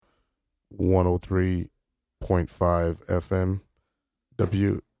103.5 FM,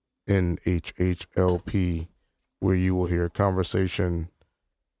 WNHHLP, where you will hear conversation,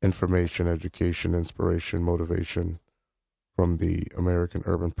 information, education, inspiration, motivation from the American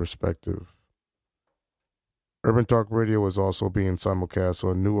urban perspective. Urban Talk Radio is also being simulcast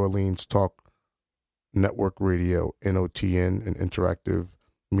on New Orleans Talk Network Radio, NOTN, an interactive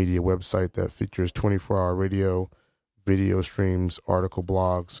media website that features 24-hour radio, video streams, article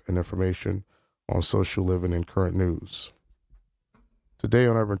blogs, and information on social living and current news. Today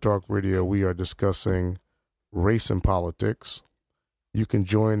on Urban Talk Radio, we are discussing race and politics. You can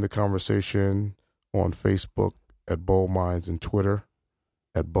join the conversation on Facebook at Bold Minds and Twitter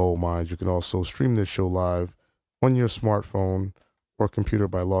at Bold Minds. You can also stream this show live on your smartphone or computer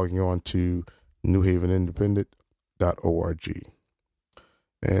by logging on to newhavenindependent.org.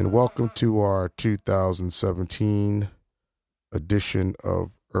 And welcome to our 2017 edition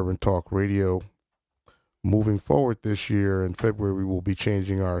of Urban Talk Radio. Moving forward this year in February, we will be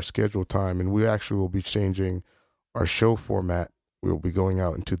changing our schedule time, and we actually will be changing our show format. We will be going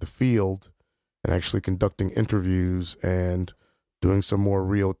out into the field and actually conducting interviews and doing some more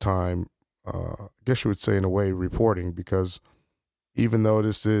real-time, I guess you would say in a way, reporting, because even though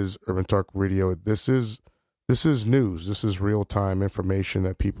this is Urban Talk Radio, this is news. This is real-time information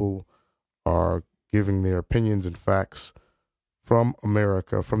that people are giving their opinions and facts from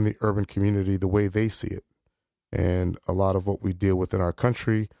America, from the urban community, the way they see it. And a lot of what we deal with in our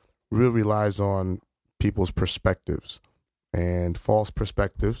country really relies on people's perspectives. And false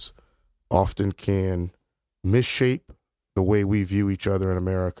perspectives often can misshape the way we view each other in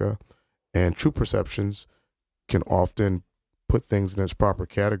America. And true perceptions can often put things in its proper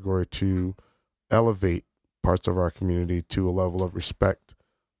category to elevate parts of our community to a level of respect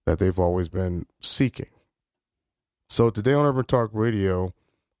that they've always been seeking. So today on Urban Talk Radio,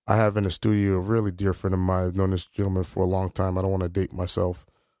 I have in the studio a really dear friend of mine. I've known this gentleman for a long time. I don't want to date myself,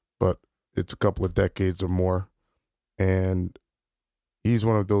 but it's a couple of decades or more. And he's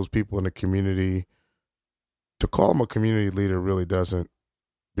one of those people in the community. To call him a community leader really doesn't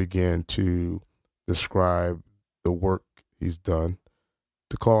begin to describe the work he's done.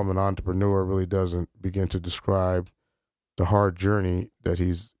 To call him an entrepreneur really doesn't begin to describe the hard journey that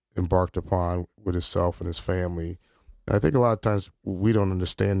he's embarked upon with himself and his family. And I think a lot of times we don't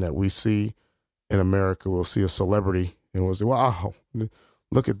understand that. We see in America, we'll see a celebrity and we'll say, wow,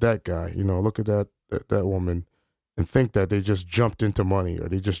 look at that guy, look at that woman, and think that they just jumped into money or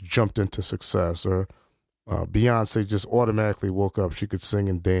they just jumped into success, or Beyonce just automatically woke up. She could sing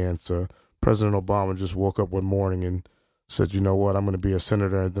and dance. Or President Obama just woke up one morning and said, you know what, I'm going to be a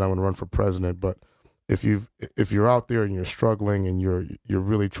senator and then I'm going to run for president. But if you're out there and you're struggling and you're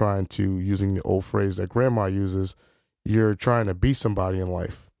really trying to, using the old phrase that grandma uses, you're trying to be somebody in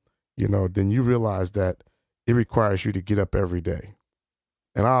life, then you realize that it requires you to get up every day.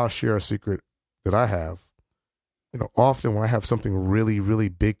 And I'll share a secret that I have. Often when I have something really, really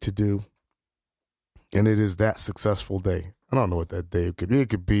big to do, and it is that successful day, I don't know what that day could be. It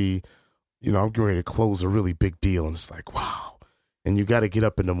could be, I'm getting ready to close a really big deal, and it's like, wow. And you got to get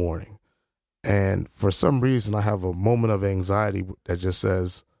up in the morning. And for some reason, I have a moment of anxiety that just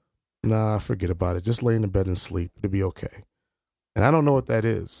says, nah, forget about it. Just lay in the bed and sleep. It'll be okay. And I don't know what that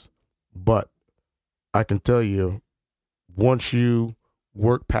is, but I can tell you, once you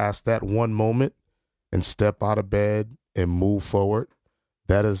work past that one moment and step out of bed and move forward,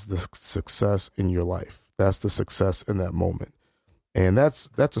 that is the success in your life. That's the success in that moment. And that's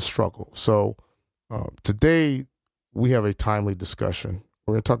a struggle. So today we have a timely discussion.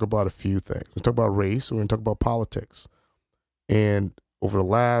 We're going to talk about a few things. We're going to talk about race. We're going to talk about politics. And over the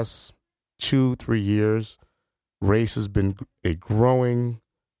last 2-3 years, race has been a growing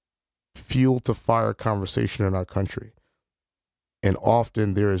fuel to fire conversation in our country. And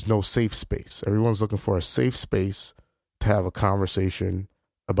often there is no safe space. Everyone's looking for a safe space to have a conversation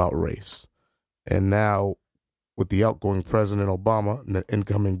about race. And now with the outgoing President Obama and the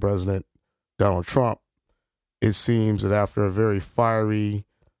incoming President Donald Trump, it seems that after a very fiery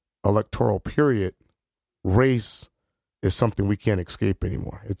electoral period, race is something we can't escape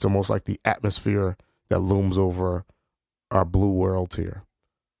anymore. It's almost like the atmosphere that looms over our blue world here.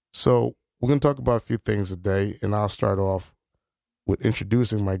 So we're going to talk about a few things today, and I'll start off with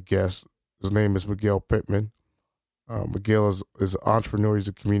introducing my guest. His name is Miguel Pittman. Miguel is an entrepreneur. He's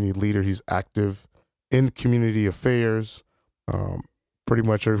a community leader. He's active in community affairs. Pretty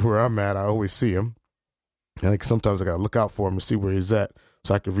much everywhere I'm at, I always see him. And sometimes I got to look out for him to see where he's at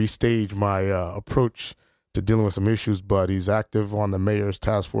so I can restage my approach to dealing with some issues. But he's active on the mayor's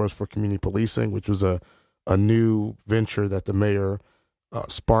task force for community policing, which was a new venture that the mayor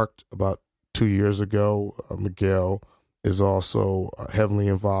sparked about 2 years ago. Miguel is also heavily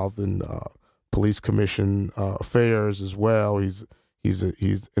involved in police commission affairs as well. He's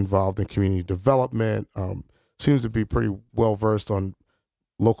involved in community development. Seems to be pretty well versed on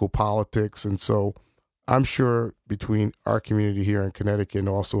local politics, and so I'm sure between our community here in Connecticut and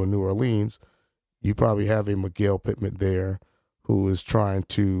also in New Orleans, you probably have a Miguel Pittman there who is trying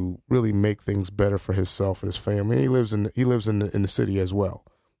to really make things better for himself and his family. And he lives in the city as well,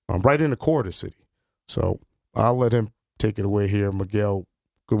 right in the core of the city. So I'll let him take it away here. Miguel,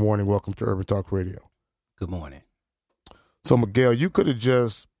 good morning. Welcome to Urban Talk Radio. Good morning. So Miguel, you could have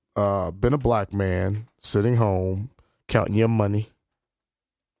just been a black man sitting home, counting your money,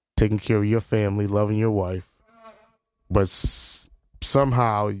 taking care of your family, loving your wife, but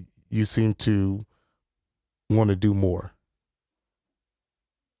somehow you seem to want to do more.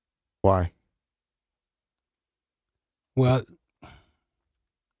 Why? Well,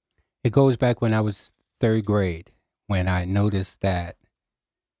 it goes back when I was third grade, when I noticed that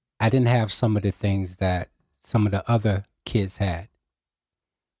I didn't have some of the things that some of the other kids had.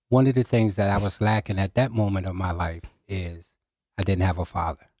 One of the things that I was lacking at that moment of my life is I didn't have a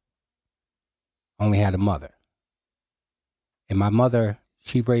father. I only had a mother. And my mother,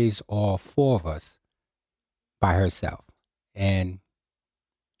 she raised all four of us by herself. And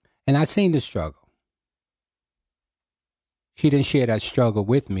I seen the struggle. She didn't share that struggle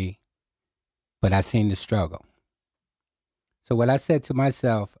with me, but I seen the struggle. So what I said to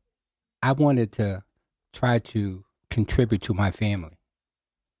myself, I wanted to try to contribute to my family.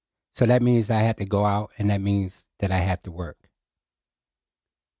 So that means I had to go out, and that means that I had to work.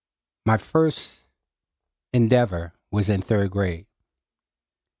 My first endeavor was in third grade.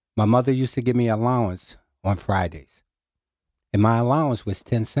 My mother used to give me allowance on Fridays, and my allowance was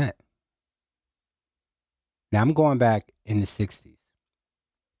 10 cents. Now, I'm going back in the 60s.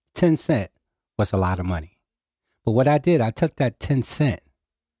 10 cents was a lot of money. But what I did, I took that 10 cents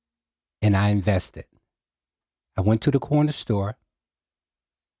and I invested. I went to the corner store.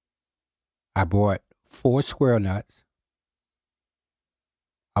 I bought 4 square nuts.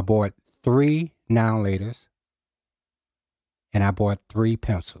 I bought 3 now-laters. And I bought 3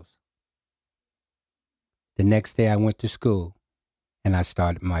 pencils. The next day I went to school and I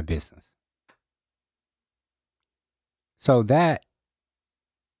started my business. So that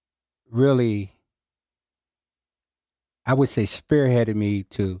really, I would say, spearheaded me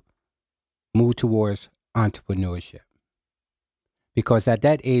to move towards entrepreneurship. Because at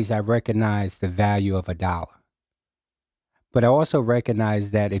that age, I recognized the value of $1. But I also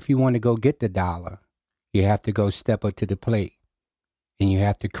recognized that if you want to go get the $1, you have to go step up to the plate. And you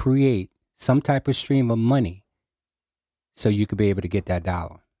have to create some type of stream of money so you could be able to get that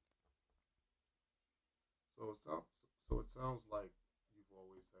 $1. So it sounds like you've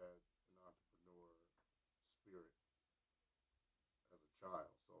always had an entrepreneur spirit as a child.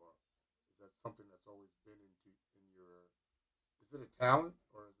 So is that something that's always been in your? Is it a talent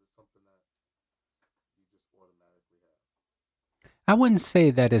or is it something that you just automatically have? I wouldn't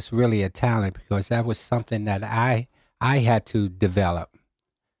say that it's really a talent, because that was something that I had to develop,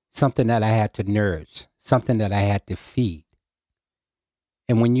 something that I had to nourish, something that I had to feed.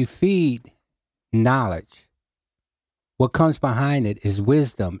 And when you feed knowledge, what comes behind it is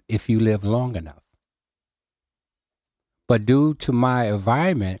wisdom if you live long enough. But due to my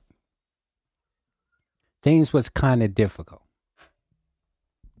environment, things was kind of difficult.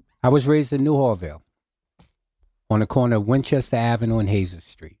 I was raised in New Hallville, on the corner of Winchester Avenue and Hazel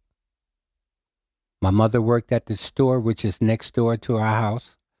Street. My mother worked at the store, which is next door to our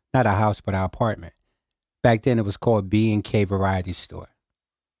house. Not our house, but our apartment. Back then it was called B&K Variety Store.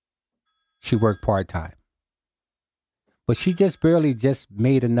 She worked part-time. But she just barely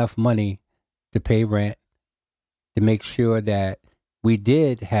made enough money to pay rent, to make sure that we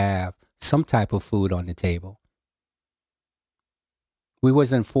did have some type of food on the table. We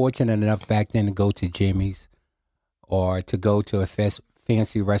wasn't fortunate enough back then to go to Jimmy's or to go to a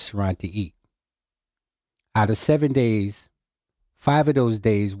fancy restaurant to eat. Out of 7 days, 5 of those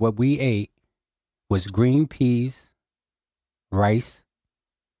days, what we ate was green peas, rice,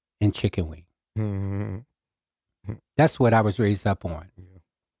 and chicken wing. Mm-hmm. That's what I was raised up on. Yeah.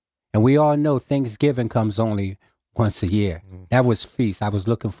 And we all know Thanksgiving comes only once a year. Mm-hmm. That was feast. I was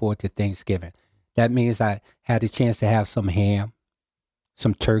looking forward to Thanksgiving. That means I had a chance to have some ham,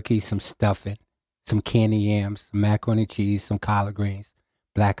 some turkey, some stuffing, some candy yams, some macaroni and cheese, some collard greens,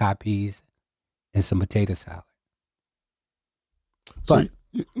 black-eyed peas, and some potato salad. So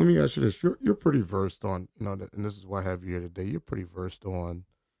let me ask you this: you're pretty versed on, and this is why I have you here today. You're pretty versed on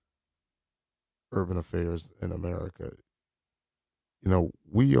urban affairs in America.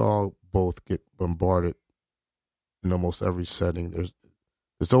 we all both get bombarded in almost every setting.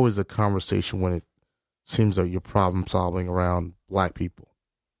 There's always a conversation when it seems like you're problem solving around black people.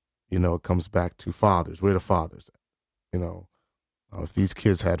 It comes back to fathers. Where the fathers at? If these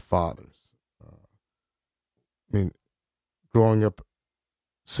kids had fathers. Growing up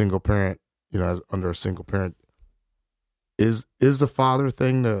single parent, as under a single parent, is the father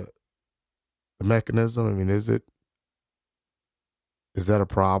thing the mechanism? Is that a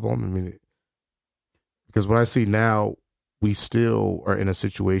problem? Because what I see now, we still are in a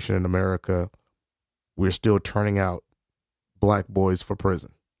situation in America, we're still turning out black boys for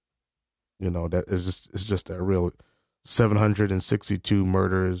prison. That is it's just a real 762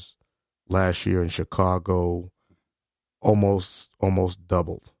 murders last year in Chicago, almost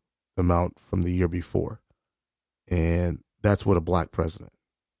doubled the amount from the year before. And that's with a black president.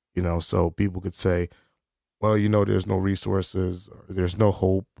 So people could say, well, there's no resources, or there's no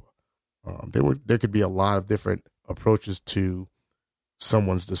hope. There could be a lot of different approaches to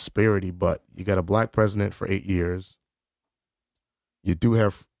someone's disparity, but you got a black president for 8 years. You do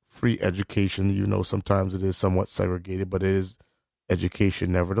have free education. Sometimes it is somewhat segregated, but it is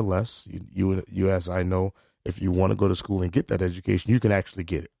education nevertheless. You as I know, if you want to go to school and get that education, you can actually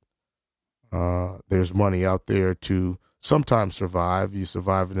get it. There's money out there to sometimes survive. You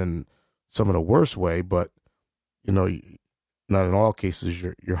survive it in some of the worst way, but not in all cases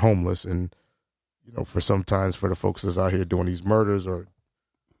you're homeless. And for sometimes for the folks that's out here doing these murders or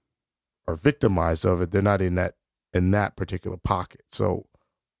are victimized of it, they're not in that particular pocket. So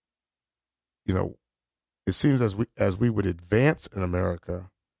it seems as we would advance in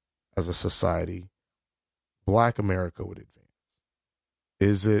America as a society, Black America would advance.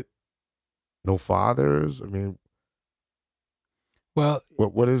 Is it no fathers? Well,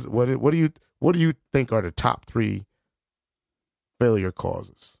 what do you think are the top 3 failure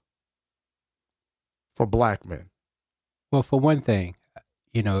causes for black men? Well, for one thing,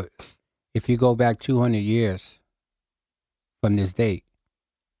 if you go back 200 years from this date,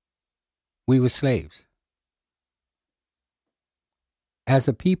 we were slaves. As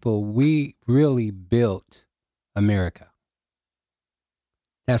a people, we really built America.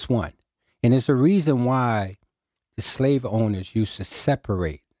 That's one. And it's a reason why the slave owners used to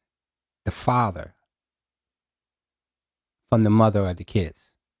separate the father from the mother of the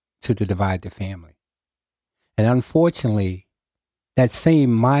kids to divide the family. And unfortunately, that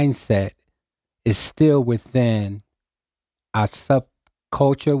same mindset is still within our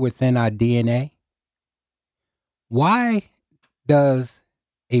subculture, within our DNA. Why does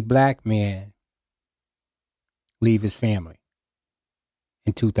a black man leave his family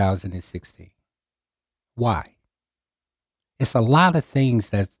in 2016? Why? It's a lot of things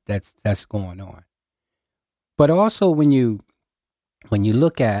that's going on. But also when you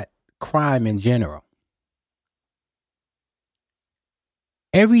look at crime in general,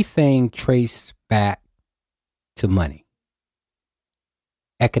 everything traced back to money,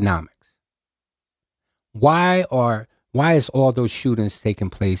 economics. Why is all those shootings taking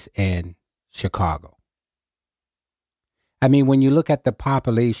place in Chicago? When you look at the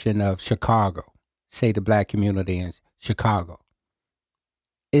population of Chicago, say the black community in Chicago,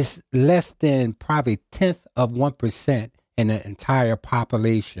 it's less than probably 0.1% in the entire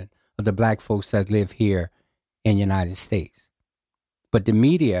population of the black folks that live here in the United States. But the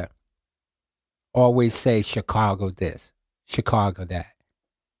media always say Chicago this, Chicago that.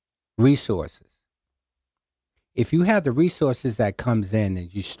 Resources. If you have the resources that comes in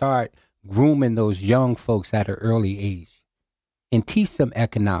and you start grooming those young folks at an early age and teach them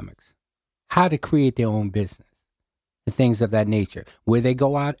economics, how to create their own business, and things of that nature, will they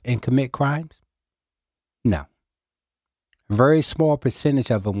go out and commit crimes? No. A very small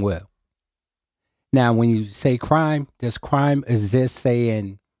percentage of them will. Now, when you say crime, does crime exist, say,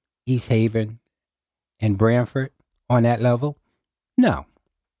 in East Haven and Branford on that level? No.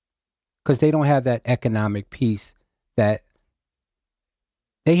 Because they don't have that economic piece that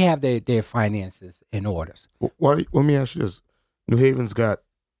they have their finances in order. Well, let me ask you this. New Haven's got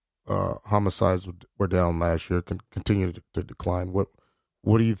homicides were down last year, continue to decline. What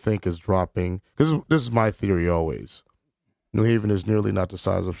do you think is dropping? Because this is my theory always. New Haven is nearly not the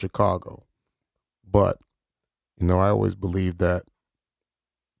size of Chicago. But, I always believed that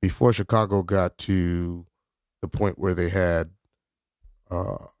before Chicago got to the point where they had,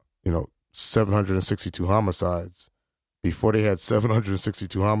 762 homicides, before they had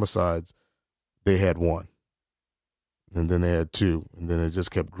 762 homicides, they had 1. And then they had 2. And then it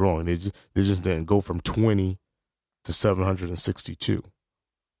just kept growing. They just didn't go from 20 to 762.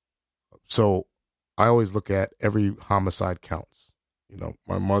 So I always look at every homicide counts.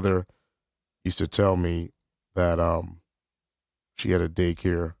 My mother used to tell me that she had a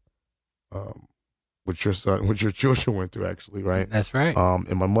daycare which your children went to, actually, right? That's right.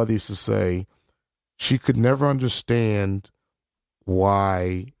 And my mother used to say she could never understand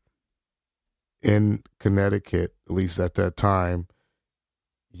why in Connecticut, at least at that time,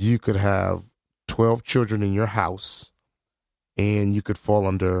 you could have 12 children in your house and you could fall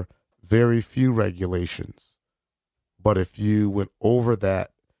under very few regulations. But if you went over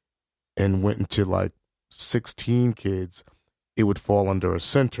that and went into like 16 kids, it would fall under a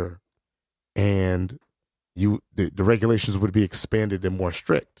center, and the regulations would be expanded and more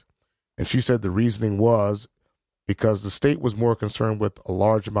strict. And she said the reasoning was because the state was more concerned with a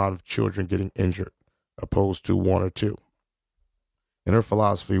large amount of children getting injured opposed to one or two. And her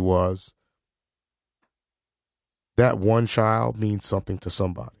philosophy was that one child means something to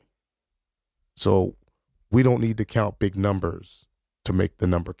somebody. So we don't need to count big numbers to make the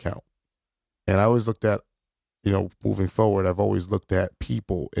number count. And I always looked at, moving forward, I've always looked at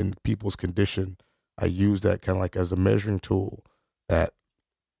people and people's condition. I use that kind of like as a measuring tool, that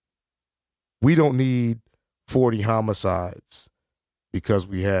we don't need 40 homicides because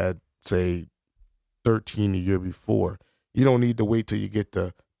we had, say, 13 the year before. You don't need to wait till you get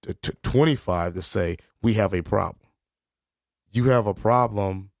to 25 to say we have a problem. You have a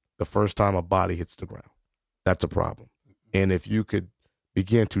problem the first time a body hits the ground. That's a problem. And if you could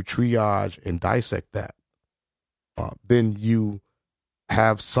begin to triage and dissect that, then you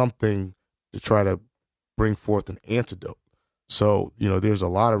have something to try to bring forth an antidote. So, there's a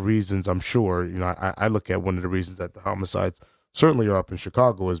lot of reasons, I'm sure. I look at one of the reasons that the homicides certainly are up in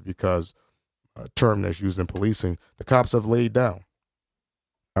Chicago is because a term that's used in policing, the cops have laid down.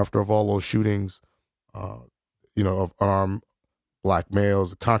 After all those shootings, of armed black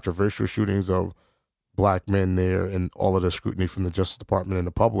males, controversial shootings of black men there, and all of the scrutiny from the Justice Department and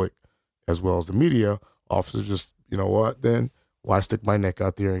the public, as well as the media, officers just, then why stick my neck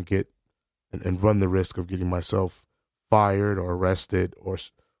out there and get and run the risk of getting myself fired or arrested or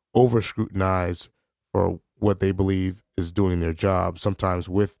over scrutinized for what they believe is doing their job, sometimes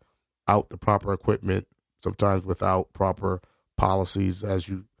without the proper equipment, sometimes without proper policies, as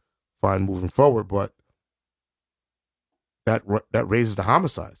you find moving forward. But that raises the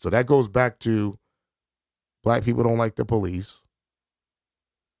homicide. So that goes back to black people don't like the police,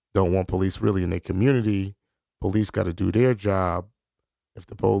 don't want police really in their community. Police got to do their job. If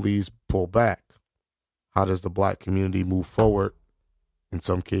the police pull back, how does the black community move forward in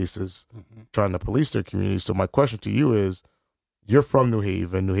some cases, trying to police their community? So my question to you is, you're from New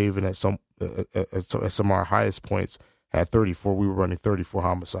Haven. New Haven at some of our highest points had 34. We were running 34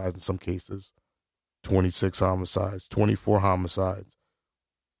 homicides in some cases, 26 homicides, 24 homicides.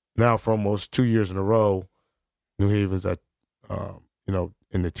 Now for almost 2 years in a row, New Haven's at,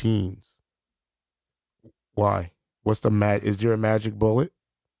 in the teens. Why? What's is there a magic bullet?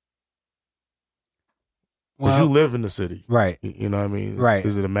 Because you live in the city. Right. You know what I mean? Right.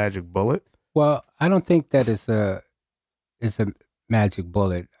 Is it a magic bullet? Well, I don't think that it's a magic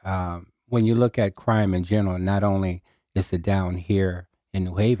bullet. When you look at crime in general, not only is it down here in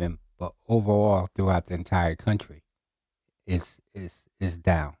New Haven, but overall throughout the entire country, it's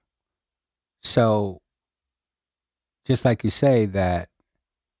down. So, just like you say, that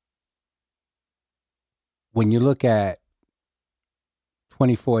when you look at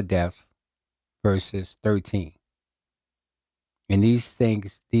 24 deaths versus 13, and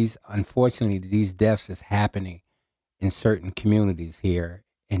unfortunately, these deaths is happening in certain communities here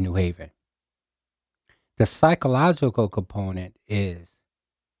in New Haven. The psychological component is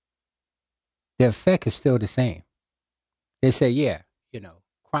the effect is still the same. They say,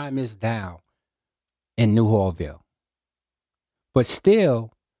 crime is down in New Hallville, but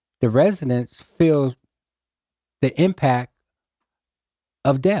still the residents feel the impact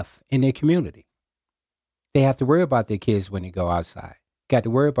of death in their community. They have to worry about their kids when they go outside. Got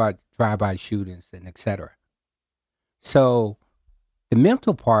to worry about drive-by shootings and etc. So the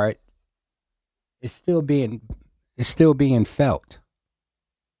mental part is still being felt.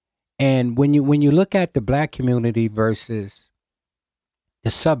 And when you look at the black community versus the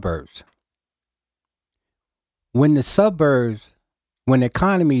suburbs, when the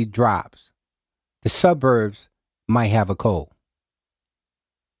economy drops, the suburbs might have a cold.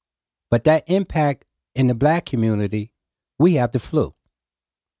 But that impact in the black community, we have the flu.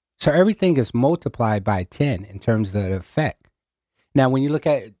 So everything is multiplied by 10 in terms of the effect. Now, when you look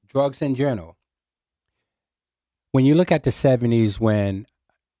at drugs in general, when you look at the 70s, when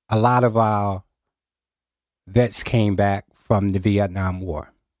a lot of our vets came back from the Vietnam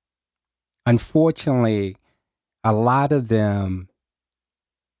War, unfortunately, a lot of them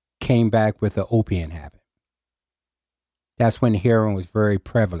came back with an opium habit. That's when heroin was very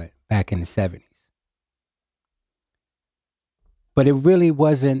prevalent back in the 70s. But it really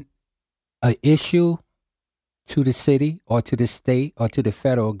wasn't an issue to the city or to the state or to the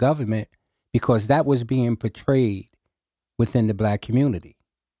federal government because that was being portrayed within the black community.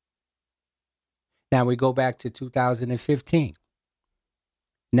 Now we go back to 2015.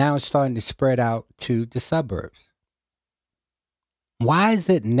 Now it's starting to spread out to the suburbs. Why is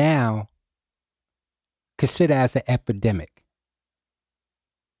it now considered as an epidemic?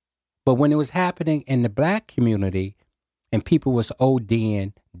 But when it was happening in the black community and people was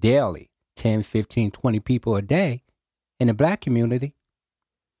ODing daily, 10, 15, 20 people a day in the black community,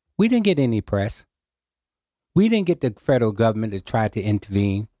 we didn't get any press. We didn't get the federal government to try to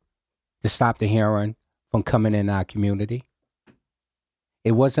intervene to stop the heroin from coming in our community.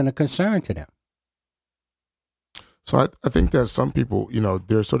 It wasn't a concern to them. So I think that some people,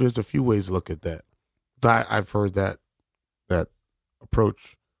 there's a few ways to look at that. I've heard that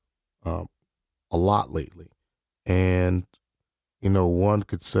approach a lot lately. And, one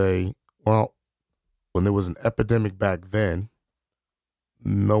could say, well, when there was an epidemic back then,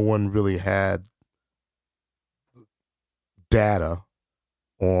 no one really had data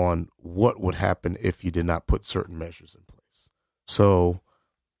on what would happen if you did not put certain measures in place. So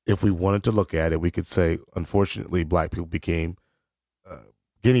if we wanted to look at it, we could say, unfortunately, black people became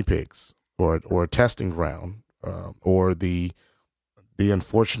guinea pigs or a testing ground or the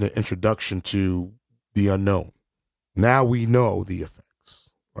unfortunate introduction to the unknown. Now we know the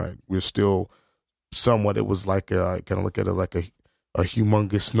effects, right? We're still somewhat, it was like, I kind of look at it like a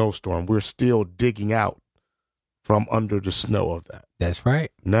humongous snowstorm. We're still digging out from under the snow of that. That's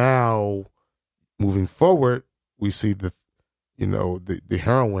right. Now, moving forward, we see the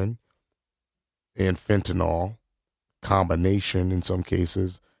heroin and fentanyl combination in some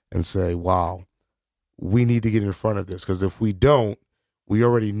cases and say, wow, we need to get in front of this. Because if we don't, we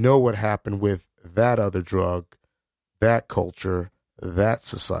already know what happened with that other drug, that culture, that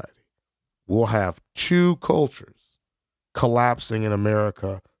society. We'll have two cultures collapsing in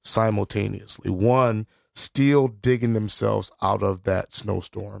America simultaneously. One still digging themselves out of that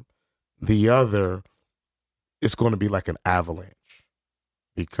snowstorm. The other, it's going to be like an avalanche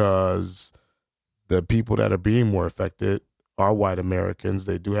because the people that are being more affected are white Americans.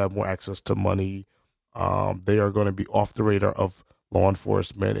 They do have more access to money. They are going to be off the radar of law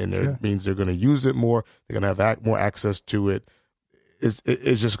enforcement, and Sure. it means they're going to use it more. They're going to have more access to it. It's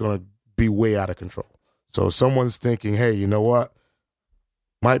just going to be way out of control. So someone's thinking, hey, you know what?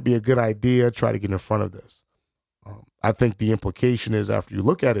 Might be a good idea. Try to get in front of this. I think the implication is after you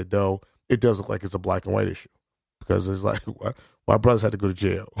look at it, though, it does look like it's a black and white issue because it's like, why brothers had to go to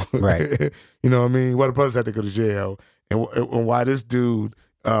jail? Right. You know what I mean? Why the brothers had to go to jail? And why this dude,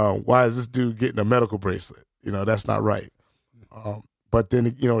 why is this dude getting a medical bracelet? That's not right. But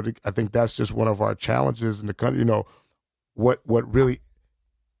then, I think that's just one of our challenges in the country. What really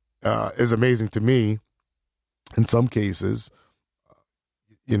is amazing to me in some cases,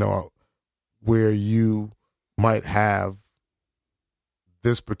 where you might have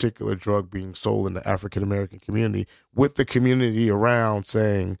this particular drug being sold in the African American community with the community around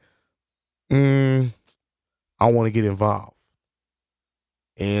saying, I want to get involved.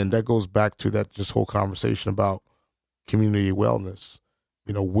 And that goes back to that just whole conversation about community wellness.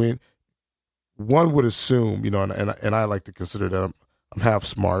 When one would assume, and I like to consider that I'm half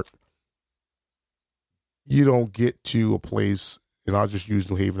smart. You don't get to a place, and I'll just use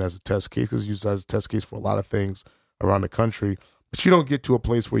New Haven as a test case because it's used as a test case for a lot of things around the country. But you don't get to a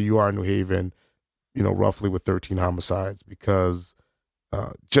place where you are in New Haven, roughly with 13 homicides because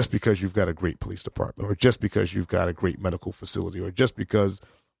just because you've got a great police department or just because you've got a great medical facility or just because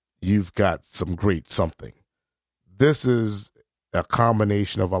you've got some great something. This is a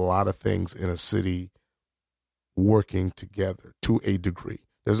combination of a lot of things in a city working together to a degree.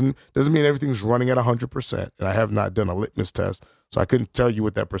 Doesn't mean everything's running at 100%. And I have not done a litmus test, so I couldn't tell you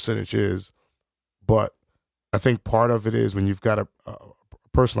what that percentage is. But I think part of it is when you've got a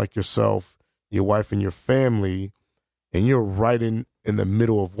person like yourself, your wife and your family, and you're right in the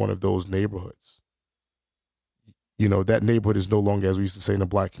middle of one of those neighborhoods. That neighborhood is no longer, as we used to say in the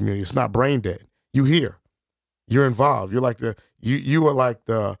black community, it's not brain dead. You here. You're involved. You're like you are like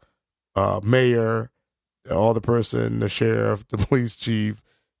the mayor, all the person, the sheriff, the police chief.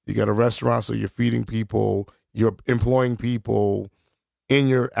 You got a restaurant, so you're feeding people, you're employing people, and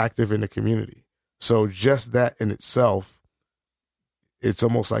you're active in the community. So just that in itself, it's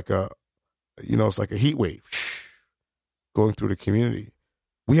almost like it's like a heat wave going through the community.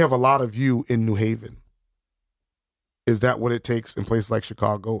 We have a lot of you in New Haven. Is that what it takes in places like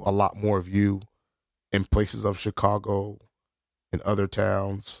Chicago? A lot more of you in places of Chicago and other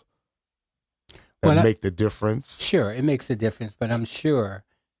towns that make the difference? Sure, it makes a difference, but I'm sure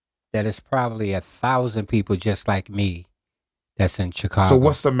that it's probably 1,000 people just like me that's in Chicago. So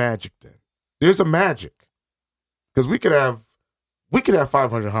what's the magic then? There's a magic. Because we could have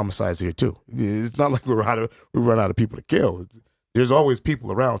 500 homicides here too. It's not like we run out of people to kill. There's always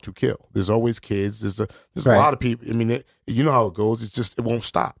people around to kill. There's always kids. There's a lot of people. I mean, you know how it goes. It's just, it won't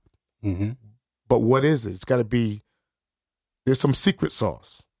stop. Mm-hmm. But what is it? It's got to be, there's some secret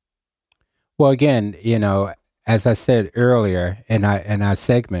sauce. Well, again, you know, as I said earlier in our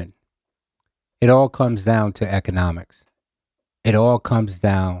segment, it all comes down to economics. It all comes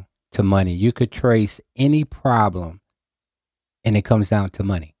down to money. You could trace any problem, and it comes down to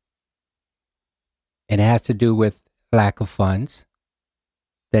money. And it has to do with lack of funds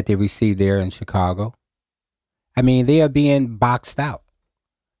that they receive there in Chicago. I mean, they are being boxed out,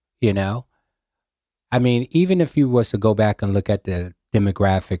 you know. I mean, even if you was to go back and look at the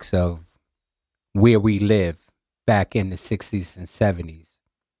demographics of where we live back in the 60s and 70s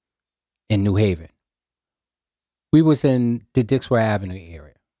in New Haven, we was in the Dixwell Avenue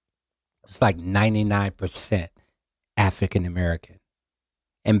area. It's like 99% African American.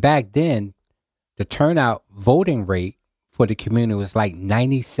 And back then, the turnout voting rate for the community was like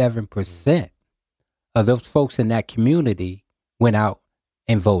 97% of those folks in that community went out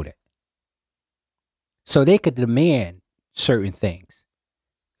and voted. So they could demand certain things.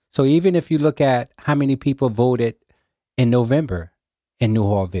 So even if you look at how many people voted in November in New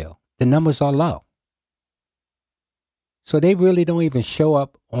Hallville, the numbers are low. So they really don't even show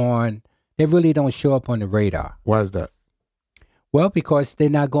up on the radar. Why is that? Well, because they're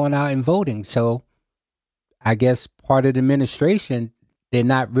not going out and voting. So I guess part of the administration, they're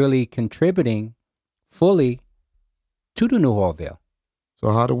not really contributing fully to the New Hallville.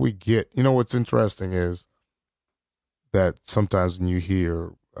 So how do we get, you know, what's interesting is that sometimes when you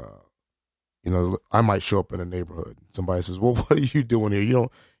hear, you know, I might show up in a neighborhood. Somebody says, well, what are you doing here? You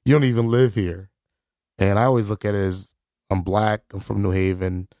don't even live here. And I always look at it as, I'm black, I'm from New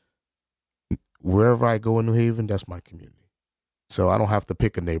Haven. Wherever I go in New Haven, that's my community. So I don't have to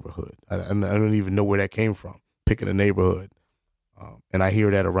pick a neighborhood. I don't even know where that came from, picking a neighborhood. And I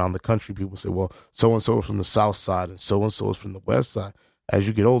hear that around the country. People say, well, so-and-so is from the south side and so-and-so is from the west side. As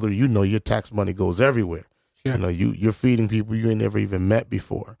you get older, you know your tax money goes everywhere. Sure. You know, you're feeding people you ain't never even met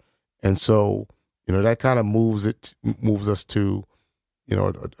before. And so, you know, that kind of moves us to, you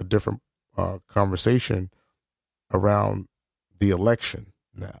know, a different conversation around the election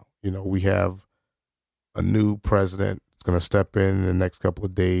now. You know, we have a new president that's going to step in the next couple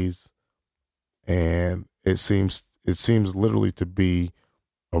of days, and it seems literally to be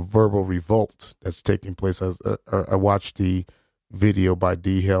a verbal revolt that's taking place. I watched the video by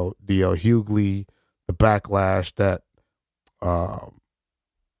D.L. Hughley, the backlash that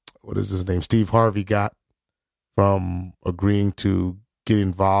what is his name, Steve Harvey got from agreeing to get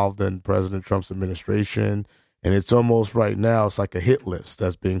involved in President Trump's administration. And it's almost right now, it's like a hit list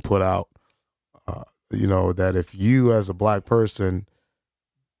that's being put out, you know, that if you as a black person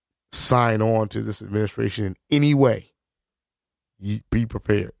sign on to this administration in any way, you be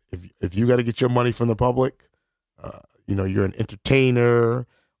prepared. If you got to get your money from the public, you know, you're an entertainer,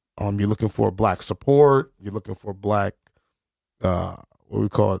 you're looking for black support, you're looking for black, what we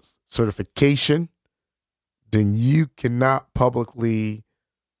call it, certification, then you cannot publicly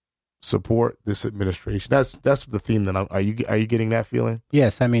support this administration. That's the theme that are you getting that feeling?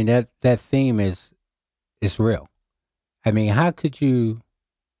 Yes, I mean that theme is real. I mean, how could you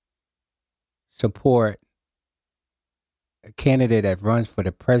support a candidate that runs for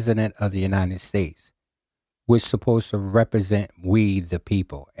the president of the United States, which is supposed to represent we the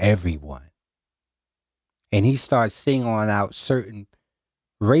people, everyone, and he starts singling out certain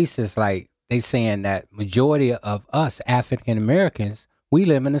races, like they saying that majority of us African Americans, we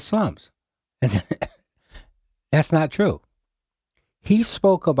live in the slums. And that's not true. He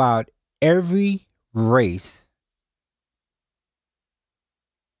spoke about every race,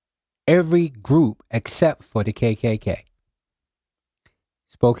 every group except for the KKK.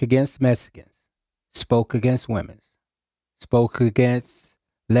 Spoke against Mexicans, spoke against women, spoke against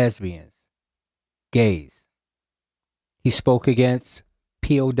lesbians, gays. He spoke against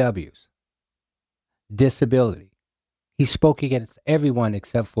POWs, disability. He spoke against everyone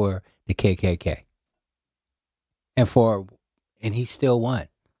except for the KKK. And he still won.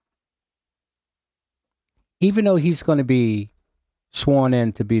 Even though he's going to be sworn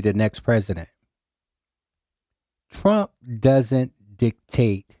in to be the next president, Trump doesn't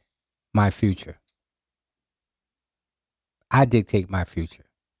dictate my future. I dictate my future.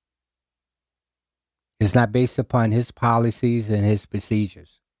 It's not based upon his policies and his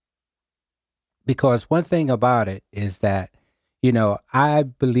procedures. Because one thing about it is that, I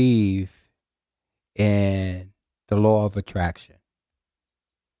believe in the law of attraction.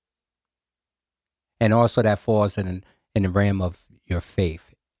 And also that falls in the realm of your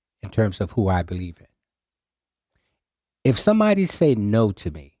faith in terms of who I believe in. If somebody say no to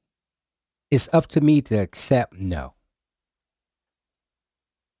me, it's up to me to accept no.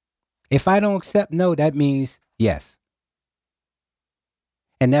 If I don't accept no, that means yes.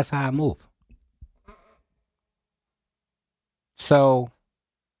 And that's how I move. So,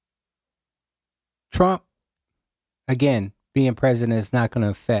 Trump, again, being president is not going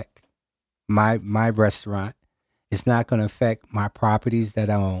to affect my restaurant. It's not going to affect my properties that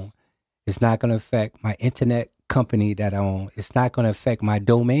I own. It's not going to affect my internet company that I own. It's not going to affect my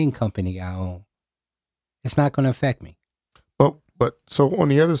domain company I own. It's not going to affect me. But so on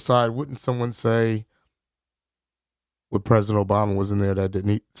the other side, wouldn't someone say, when President Obama was in there, that didn't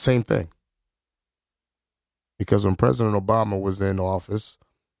need same thing? Because when President Obama was in office,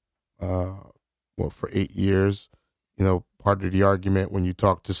 for 8 years, part of the argument when you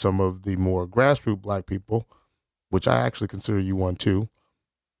talk to some of the more grassroots black people, which I actually consider you one too,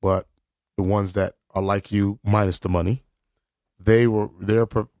 but the ones that are like you minus the money, their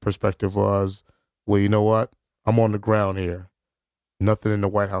perspective was, well, you know what? I'm on the ground here. Nothing in the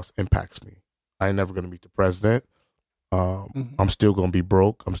White House impacts me. I ain't never going to meet the president. I'm still going to be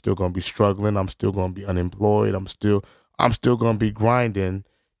broke. I'm still going to be struggling. I'm still going to be unemployed. I'm still going to be grinding.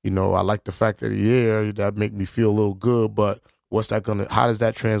 I like the fact that that make me feel a little good, but how does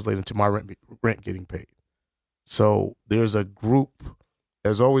that translate into my rent getting paid? So there's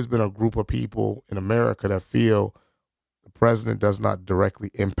always been a group of people in America that feel the president does not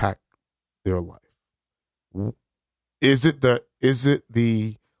directly impact their life. Is it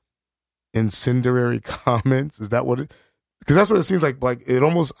the incendiary comments? Is that what it? Because that's what it seems like. Like I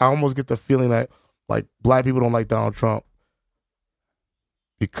almost get the feeling that like black people don't like Donald Trump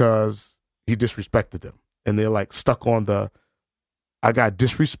because he disrespected them, and they're like stuck on I got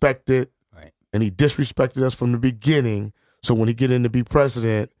disrespected, right? And he disrespected us from the beginning. So when he get in to be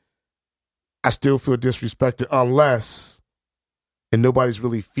president, I still feel disrespected unless, and nobody's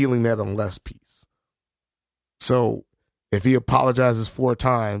really feeling that unless piece. So if he apologizes 4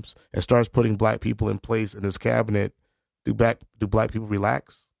 times and starts putting black people in place in his cabinet, do black people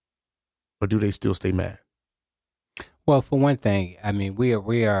relax, or do they still stay mad? Well, for one thing, I mean,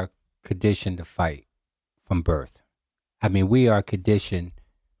 we are conditioned to fight from birth. I mean, we are conditioned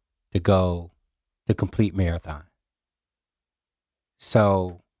to go the complete marathon.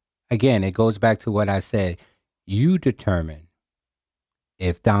 So, again, it goes back to what I said. You determine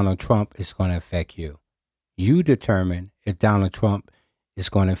if Donald Trump is going to affect you. You determine if Donald Trump is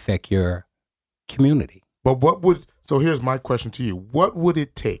going to affect your community. But so here's my question to you. What would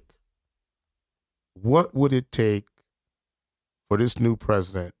it take? What would it take for this new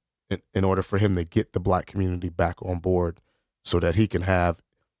president in order for him to get the black community back on board so that he can have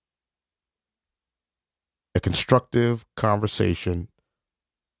a constructive conversation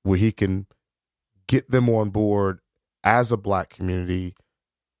where he can get them on board as a black community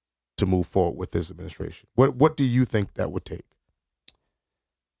to move forward with this administration? What do you think that would take?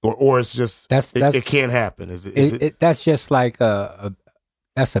 Or it's just it can't happen. Is it? That's just like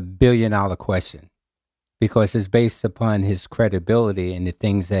that's a $1 billion question, because it's based upon his credibility and the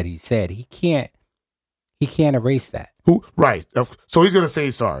things that he said. He can't erase that. Right. So he's gonna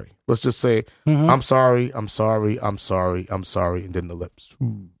say sorry. Let's just say I'm sorry, I'm sorry, I'm sorry, I'm sorry, and then the lips.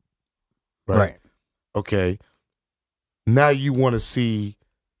 Right. Okay. Now you want to see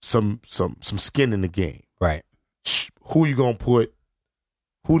some skin in the game. Right. Who you gonna put?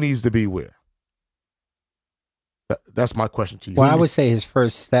 Who needs to be where? That's my question to you. Well, I would say his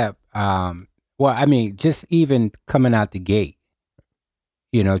first step, just even coming out the gate,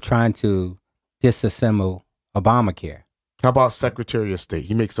 trying to disassemble Obamacare. How about Secretary of State?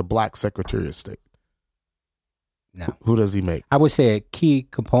 He makes a black Secretary of State. No. Who does he make? I would say a key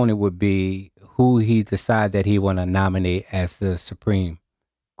component would be who he decide that he want to nominate as the Supreme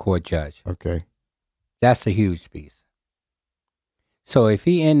Court judge. Okay. That's a huge piece. So if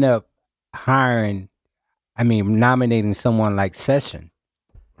he end up nominating someone like Sessions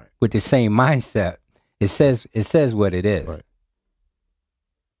with the same mindset, it says what it is. Right.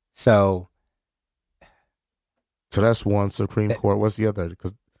 So that's one Supreme Court. What's the other?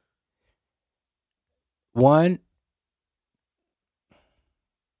 Because one,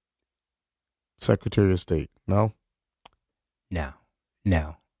 Secretary of State. No.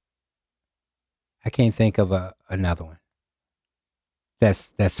 I can't think of another one.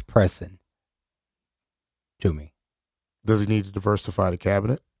 that's pressing to me. Does he need to diversify the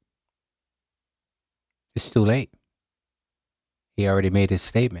cabinet? It's too late. He already made his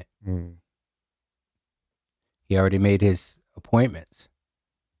statement. He already made his appointments.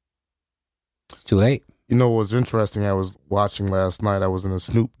 It's too late. You know what was interesting? I was watching last night. I was in a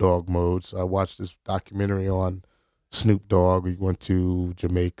Snoop Dogg mode, so I watched this documentary on Snoop Dogg. We went to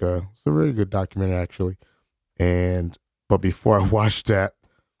Jamaica. It's a very good documentary, actually. But before I watched that,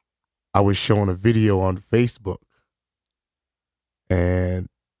 I was shown a video on Facebook, and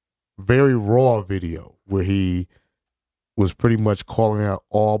very raw video where he was pretty much calling out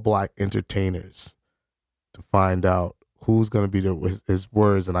all black entertainers to find out who's going to be his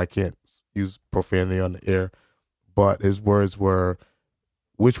words, and I can't use profanity on the air, but his words were,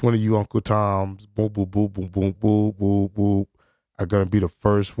 which one of you Uncle Toms, boom, boom, boom, boom, boom, boom, boom, boom, are going to be the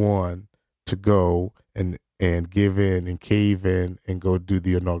first one to go and give in and cave in and go do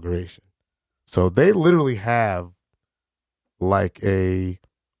the inauguration. So they literally have like a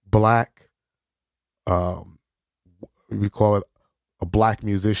black, we call it a black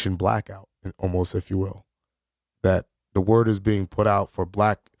musician blackout, almost, if you will, that the word is being put out for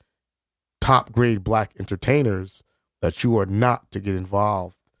top grade black entertainers that you are not to get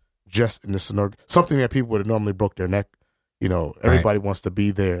involved just in this something that people would have normally broke their neck. You know, everybody wants to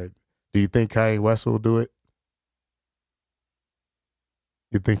be there. Do you think Kanye West will do it?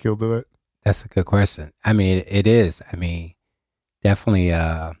 You think he'll do it? That's a good question. I mean, it is. I mean, definitely.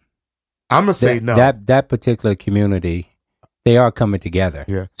 I'm gonna say no. That particular community, they are coming together.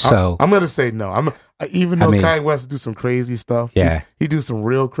 Yeah. So I'm gonna say no. Even though Kanye West do some crazy stuff. Yeah. He do some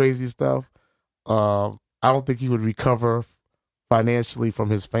real crazy stuff. I don't think he would recover financially from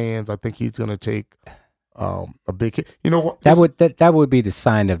his fans. I think he's gonna take a big hit. You know what? That would be the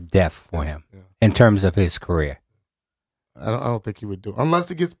sign of death for him in terms of his career. I don't think he would do it unless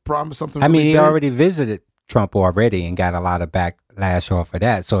he gets promised something. I mean, he big. already visited Trump already and got a lot of backlash off of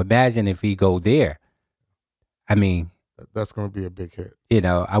that. So imagine if he go there. I mean, that's going to be a big hit. You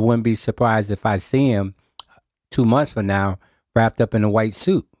know, I wouldn't be surprised if I see him 2 months from now wrapped up in a white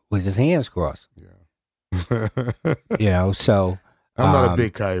suit with his hands crossed. Yeah. You know, so I'm not a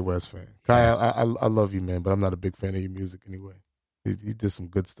big Kanye West fan. Kanye, I love you, man, but I'm not a big fan of your music anyway. He did some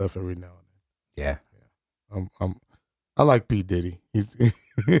good stuff every now and then. Yeah. I like P. Diddy.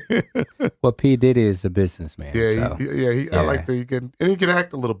 Well, P. Diddy is a businessman. Yeah, so. I like that he can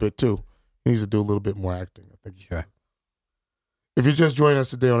act a little bit too. He needs to do a little bit more acting, I think. Sure. If you're just joining us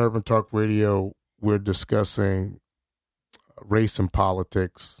today on Urban Talk Radio, we're discussing race and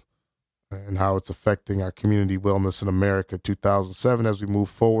politics and how it's affecting our community wellness in America 2007 as we move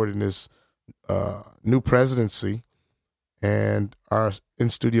forward in this new presidency. And our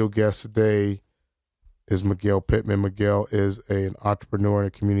in-studio guest today is Miguel Pittman. Miguel is an entrepreneur and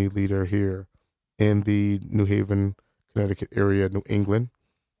a community leader here in the New Haven, Connecticut area, New England.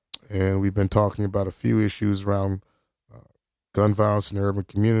 And we've been talking about a few issues around gun violence in the urban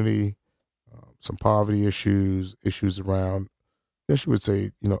community, some poverty issues around, I guess you would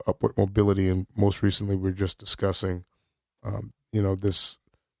say, upward mobility. And most recently, we're just discussing, this,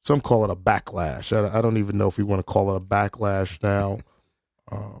 some call it a backlash. I don't even know if we want to call it a backlash now.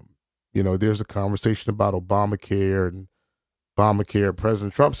 There's a conversation about Obamacare and Obamacare.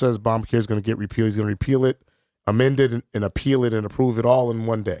 President Trump says Obamacare is going to get repealed. He's going to repeal it, amend it, and appeal it and approve it all in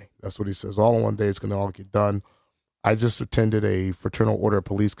one day. That's what he says. All in one day, it's going to all get done. I just attended a Fraternal Order of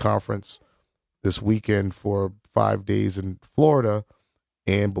Police conference this weekend for 5 days in Florida,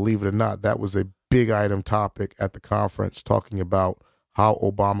 and believe it or not, that was a big item topic at the conference, talking about how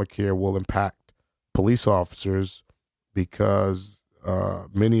Obamacare will impact police officers, because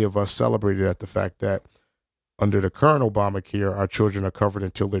many of us celebrated at the fact that under the current Obamacare, our children are covered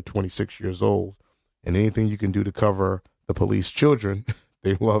until they're 26 years old, and anything you can do to cover the police children,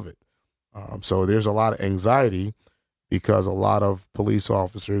 they love it. So there's a lot of anxiety because a lot of police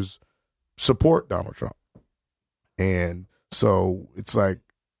officers support Donald Trump. And so it's like,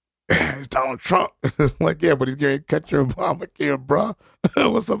 it's Donald Trump. It's like, yeah, but he's going to cut your Obamacare, bro.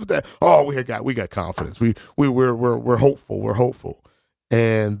 What's up with that? Oh, we got confidence. We're hopeful. We're hopeful.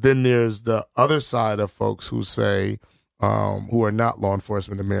 And then there's the other side of folks who say, who are not law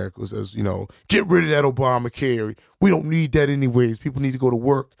enforcement in America, who says, get rid of that Obamacare. We don't need that anyways. People need to go to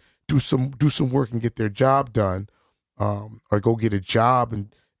work, do some work and get their job done, or go get a job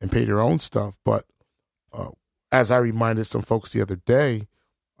and pay their own stuff. But as I reminded some folks the other day,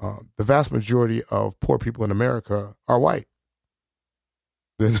 the vast majority of poor people in America are white.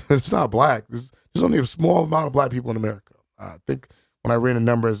 It's not black. There's only a small amount of black people in America. I think when I ran the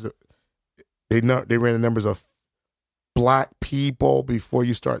numbers, they ran the numbers of black people, before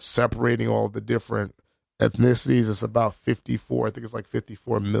you start separating all the different ethnicities, it's about 54. I think it's like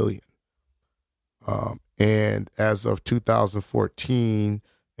 54 million. And as of 2014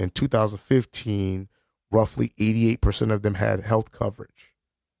 and 2015, roughly 88% of them had health coverage.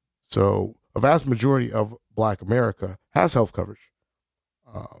 So a vast majority of Black America has health coverage.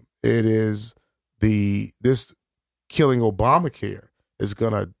 It is this killing Obamacare is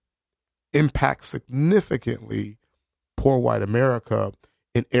going to impact significantly poor white America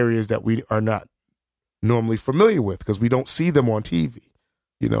in areas that we are not normally familiar with because we don't see them on TV.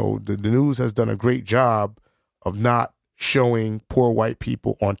 You know, the news has done a great job of not showing poor white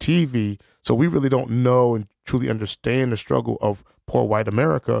people on TV. So we really don't know and truly understand the struggle of poor white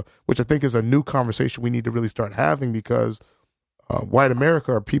America, which I think is a new conversation we need to really start having because white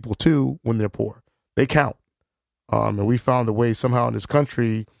America are people too when they're poor. They count. And we found a way somehow in this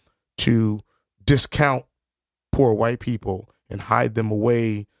country to discount poor white people and hide them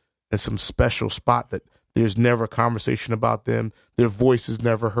away in some special spot that there's never a conversation about them. Their voice is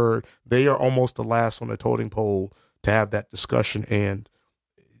never heard. They are almost the last on the totem pole to have that discussion. And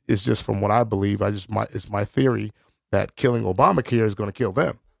it's just from what I believe, it's my theory that killing Obamacare is going to kill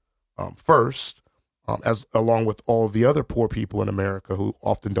them first, as along with all of the other poor people in America who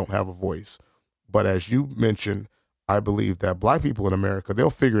often don't have a voice. But as you mentioned, I believe that Black people in America, they'll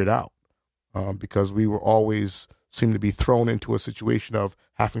figure it out because we were always seem to be thrown into a situation of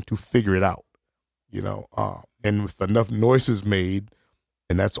having to figure it out. You know, and if enough noise is made,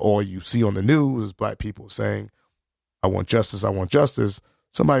 and that's all you see on the news is Black people saying, I want justice,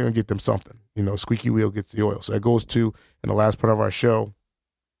 somebody gonna get them something. You know, squeaky wheel gets the oil. So it goes to, in the last part of our show,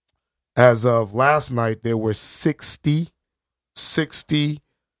 as of last night, there were 60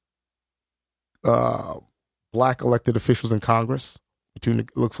 Black elected officials in Congress, between it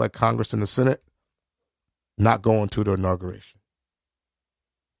looks like Congress and the Senate, not going to the inauguration.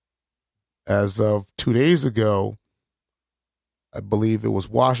 As of 2 days ago, I believe it was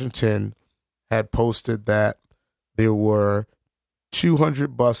Washington had posted that there were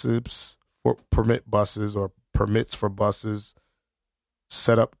 200 buses for permits for buses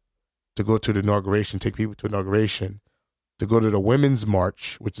set up to go to the inauguration, take people to inauguration. To go to the Women's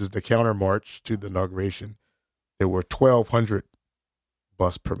March, which is the counter march to the inauguration, there were 1,200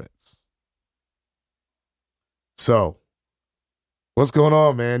 bus permits. So, what's going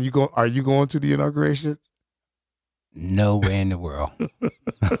on, man? Are you going to the inauguration? Nowhere in the world.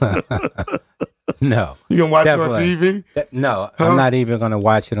 No. You gonna watch definitely. it on TV? No, huh? I'm not even gonna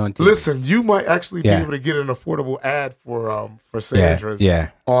watch it on TV. Listen, you might actually be able to get an affordable ad for Sandra's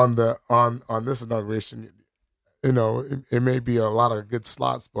on this inauguration. You know, it may be a lot of good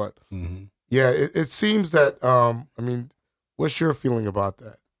slots, but it seems that I mean, what's your feeling about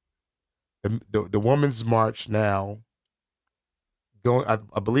that? The Women's March now going,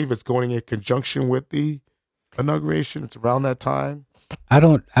 I believe it's going in conjunction with the inauguration. It's around that time. I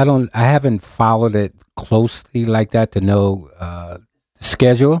haven't followed it closely like that to know the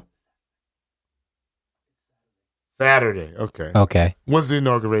schedule. Saturday. Okay. Okay. When's the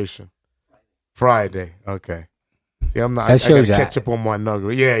inauguration? Friday. Okay. See, I'm not. I gotta catch up on my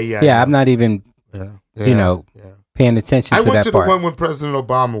inauguration. Yeah. I'm not even. Paying attention to that part. I went to the one when President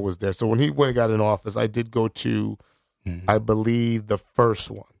Obama was there. So when he went and got in office, I did go to, I believe, the first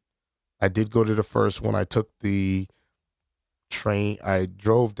one. I did go to the first one. I took the train. I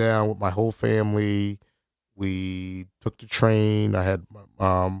drove down with my whole family. We took the train. I had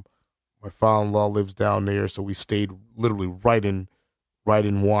my father-in-law lives down there, so we stayed literally right in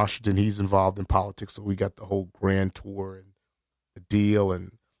Washington. He's involved in politics, so we got the whole grand tour and the deal.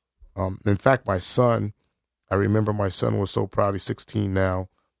 And in fact, my son, I remember my son was so proud. He's 16 now.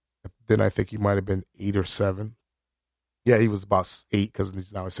 Then I think he might have been 8 or 7. Yeah, he was about 8 because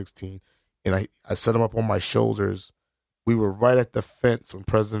he's now 16. And I set him up on my shoulders. We were right at the fence when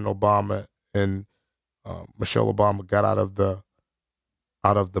President Obama and Michelle Obama got out of the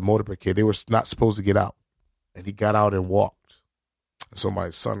motorcade. They were not supposed to get out, and he got out and walked. So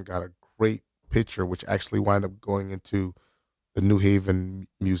my son got a great picture, which actually wound up going into the New Haven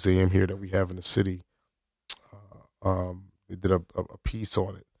Museum here that we have in the city. They did a piece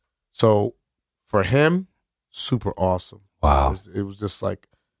on it. So for him, super awesome. Wow. It was just like,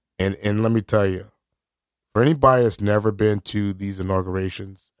 and let me tell you, for anybody that's never been to these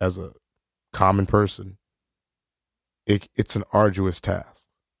inaugurations as a common person, it's an arduous task.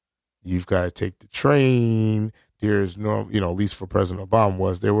 You've got to take the train. There's no, at least for President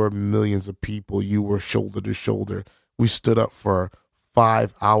Obama there were millions of people. You were shoulder to shoulder. We stood up for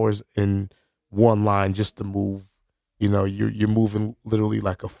 5 hours in one line just to move. You're moving literally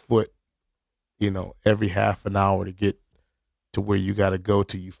like a foot, every half an hour to get to where you got to go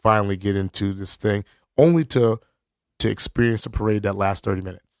to you finally get into this thing, only to experience a parade that lasts 30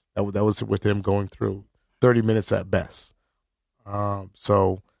 minutes. That was with him going through 30 minutes at best.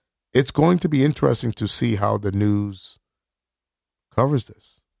 So it's going to be interesting to see how the news covers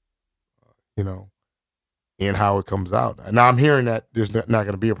this, and how it comes out. Now I'm hearing that there's not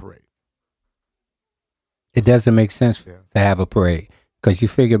going to be a parade. It doesn't make sense to have a parade because you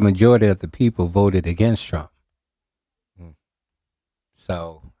figure majority of the people voted against Trump.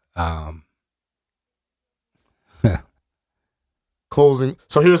 So, closing.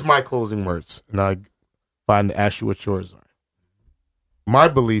 So here's my closing words, and I find to ask you what yours are. My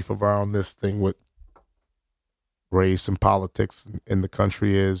belief around this thing with race and politics in the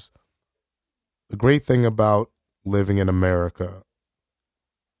country is the great thing about living in America.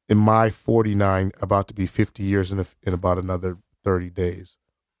 In my 49, about to be 50 years in about another 30 days,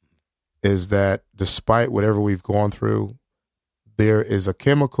 is that despite whatever we've gone through, there is a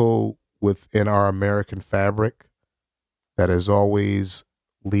chemical within our American fabric that is always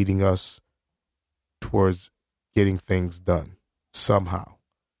leading us towards getting things done somehow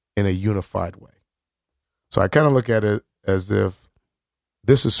in a unified way. So I kind of look at it as if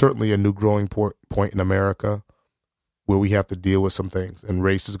this is certainly a new growing point in America where we have to deal with some things, and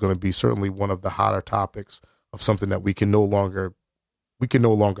race is going to be certainly one of the hotter topics of something that we can no longer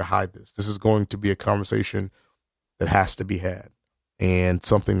hide this. This is going to be a conversation that has to be had, and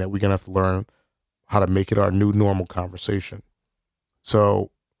something that we're going to have to learn how to make it our new normal conversation.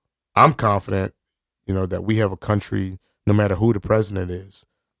 So I'm confident, that we have a country, no matter who the president is,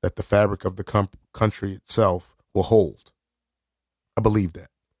 that the fabric of the country itself will hold. I believe that.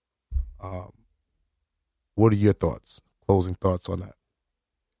 What are your thoughts, closing thoughts on that?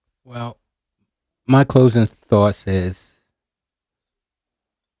 Well, my closing thoughts is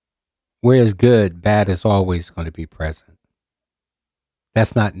where it's good, bad is always going to be present.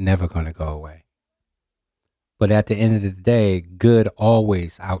 That's not never going to go away. But at the end of the day, good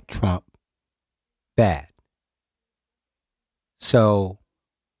always out-trump bad. So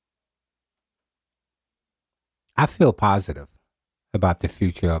I feel positive about the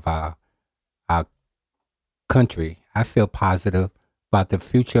future of our country. I feel positive about the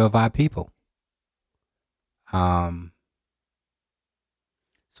future of our people. So I'm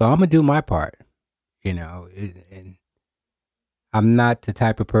gonna do my part, and I'm not the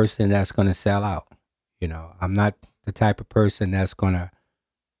type of person that's gonna sell out. I'm not the type of person that's gonna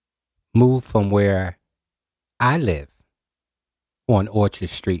move from where I live on Orchard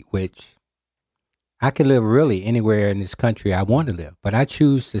Street, which I can live really anywhere in this country I want to live, but I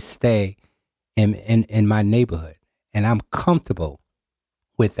choose to stay in my neighborhood, and I'm comfortable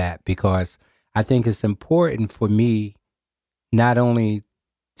with that because I think it's important for me not only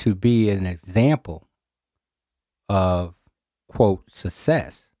to be an example of, quote,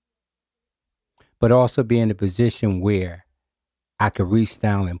 success, but also be in a position where I could reach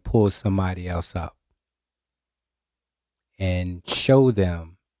down and pull somebody else up and show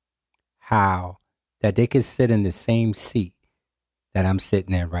them how that they can sit in the same seat that I'm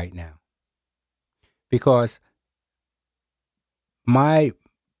sitting in right now. Because my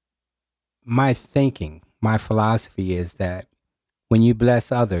thinking, my philosophy is that when you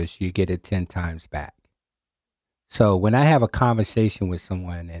bless others, you get it 10 times back. So when I have a conversation with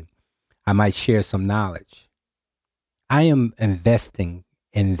someone and I might share some knowledge, I am investing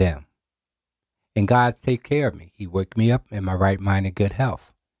in them. And God take care of me. He woke me up in my right mind and good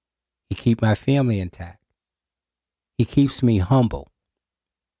health. He keep my family intact. He keeps me humble.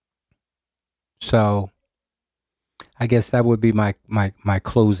 So I guess that would be my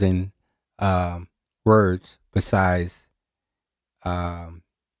closing words, besides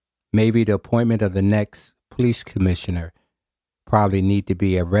maybe the appointment of the next police commissioner probably need to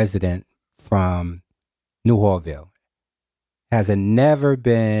be a resident from New Hallville. Has it never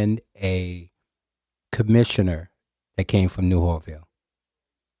been a commissioner that came from New Hallville?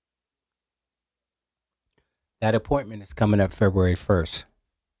 That appointment is coming up February 1st.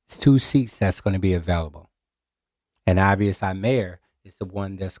 It's 2 seats that's going to be available. And obviously our mayor is the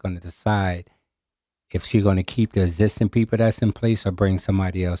one that's going to decide if she's going to keep the existing people that's in place or bring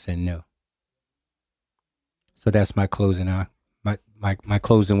somebody else in new. So that's my closing my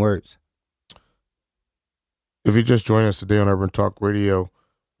closing words. If you just joined us today on Urban Talk Radio,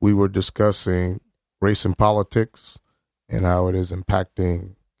 we were discussing race and politics and how it is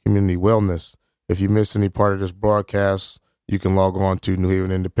impacting community wellness. If you missed any part of this broadcast, you can log on to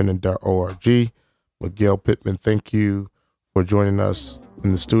newhavenindependent.org. Miguel Pittman, thank you for joining us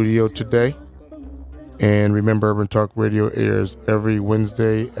in the studio today. And remember, Urban Talk Radio airs every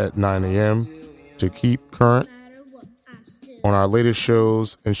Wednesday at 9 a.m. To keep current, on our latest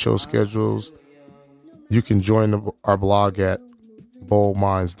shows and show schedules, you can join our blog at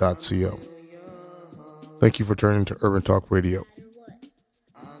boldminds.co. Thank you for turning to Urban Talk Radio.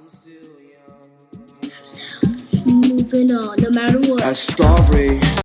 Moving on, no matter what. A strawberry.